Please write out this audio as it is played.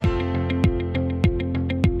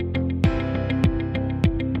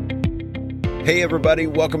Hey everybody,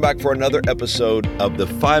 welcome back for another episode of the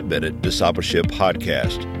 5-Minute Discipleship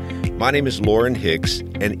Podcast. My name is Lauren Hicks,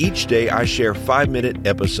 and each day I share 5-minute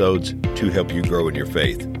episodes to help you grow in your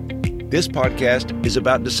faith. This podcast is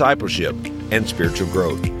about discipleship and spiritual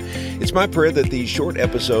growth. It's my prayer that these short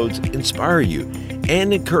episodes inspire you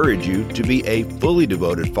and encourage you to be a fully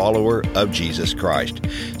devoted follower of Jesus Christ.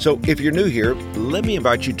 So if you're new here, let me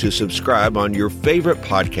invite you to subscribe on your favorite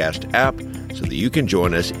podcast app so that you can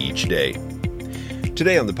join us each day.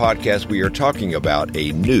 Today on the podcast, we are talking about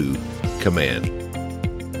a new command.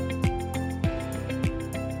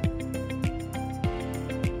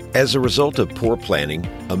 As a result of poor planning,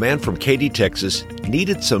 a man from Katy, Texas,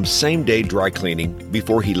 needed some same-day dry cleaning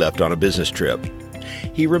before he left on a business trip.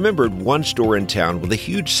 He remembered one store in town with a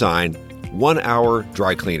huge sign, 1-hour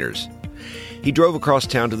dry cleaners. He drove across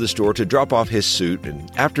town to the store to drop off his suit, and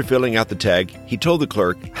after filling out the tag, he told the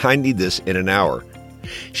clerk, "I need this in an hour."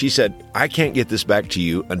 She said, "I can't get this back to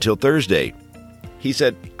you until Thursday." He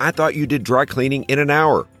said, "I thought you did dry cleaning in an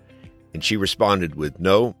hour." And she responded with,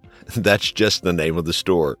 "No, that's just the name of the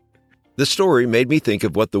store." The story made me think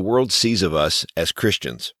of what the world sees of us as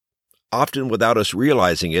Christians. Often without us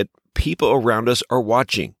realizing it, people around us are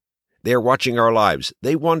watching. They are watching our lives.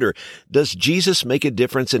 They wonder, does Jesus make a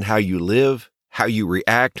difference in how you live, how you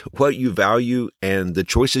react, what you value, and the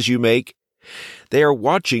choices you make? They are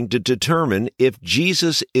watching to determine if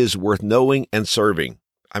Jesus is worth knowing and serving.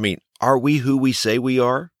 I mean, are we who we say we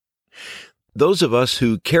are? Those of us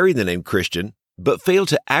who carry the name Christian, but fail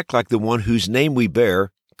to act like the one whose name we bear,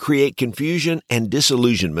 create confusion and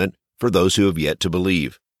disillusionment for those who have yet to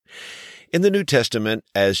believe. In the New Testament,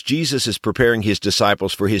 as Jesus is preparing his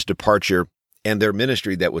disciples for his departure and their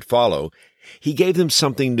ministry that would follow, he gave them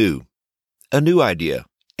something new, a new idea,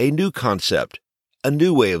 a new concept, a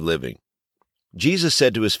new way of living. Jesus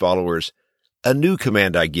said to his followers, "A new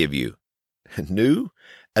command I give you." New?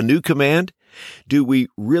 A new command? Do we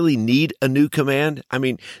really need a new command? I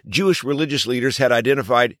mean, Jewish religious leaders had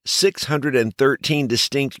identified 613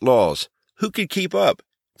 distinct laws. Who could keep up?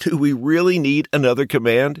 Do we really need another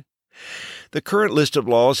command? The current list of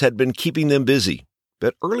laws had been keeping them busy,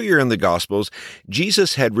 but earlier in the Gospels,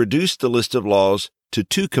 Jesus had reduced the list of laws to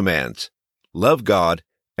 2 commands: love God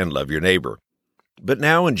and love your neighbor. But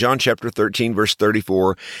now in John chapter 13, verse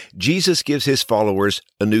 34, Jesus gives his followers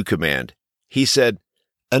a new command. He said,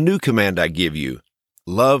 "A new command I give you,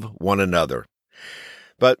 love one another."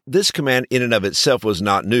 But this command in and of itself was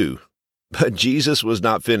not new. But Jesus was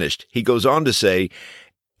not finished. He goes on to say,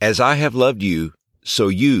 "As I have loved you, so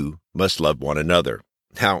you must love one another."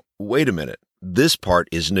 Now, wait a minute. This part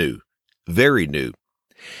is new, very new.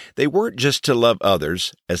 They weren't just to love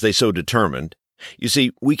others as they so determined. You see,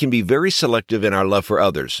 we can be very selective in our love for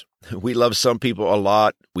others. We love some people a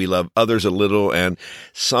lot, we love others a little, and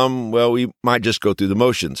some, well, we might just go through the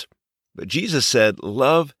motions. But Jesus said,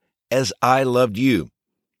 "Love as I loved you."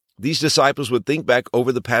 These disciples would think back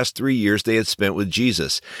over the past 3 years they had spent with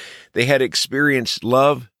Jesus. They had experienced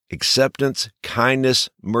love, acceptance, kindness,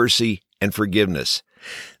 mercy, and forgiveness.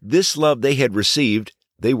 This love they had received,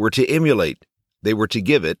 they were to emulate. They were to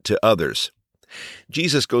give it to others.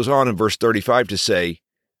 Jesus goes on in verse 35 to say,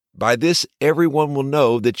 "By this everyone will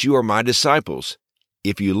know that you are my disciples,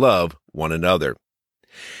 if you love one another."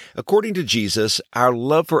 According to Jesus, our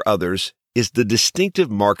love for others is the distinctive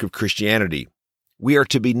mark of Christianity. We are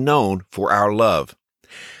to be known for our love.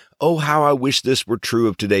 Oh, how I wish this were true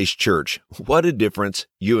of today's church. What a difference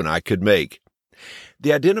you and I could make.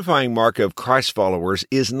 The identifying mark of Christ followers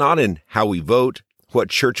is not in how we vote, what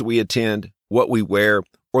church we attend, what we wear,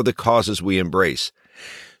 or the causes we embrace.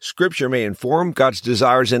 Scripture may inform God's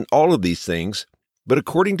desires in all of these things, but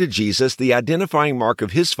according to Jesus, the identifying mark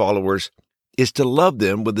of his followers is to love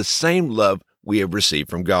them with the same love we have received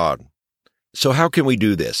from God. So how can we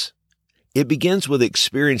do this? It begins with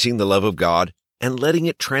experiencing the love of God and letting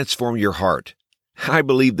it transform your heart. I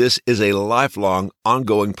believe this is a lifelong,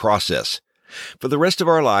 ongoing process. For the rest of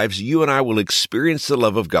our lives, you and I will experience the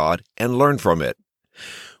love of God and learn from it.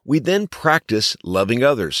 We then practice loving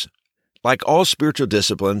others. Like all spiritual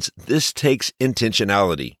disciplines, this takes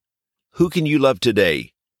intentionality. Who can you love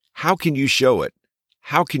today? How can you show it?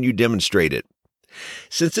 How can you demonstrate it?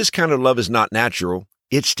 Since this kind of love is not natural,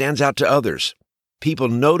 it stands out to others. People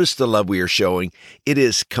notice the love we are showing. It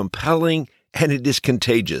is compelling and it is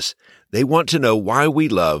contagious. They want to know why we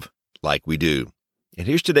love like we do. And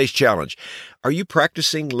here's today's challenge. Are you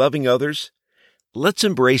practicing loving others? Let's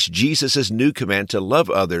embrace Jesus' new command to love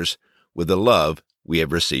others with the love we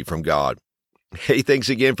have received from God. Hey, thanks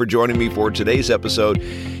again for joining me for today's episode.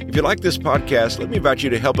 If you like this podcast, let me invite you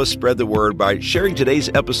to help us spread the word by sharing today's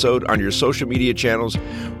episode on your social media channels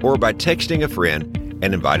or by texting a friend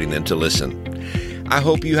and inviting them to listen. I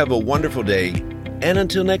hope you have a wonderful day, and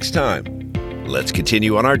until next time, let's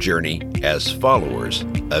continue on our journey as followers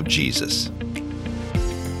of Jesus.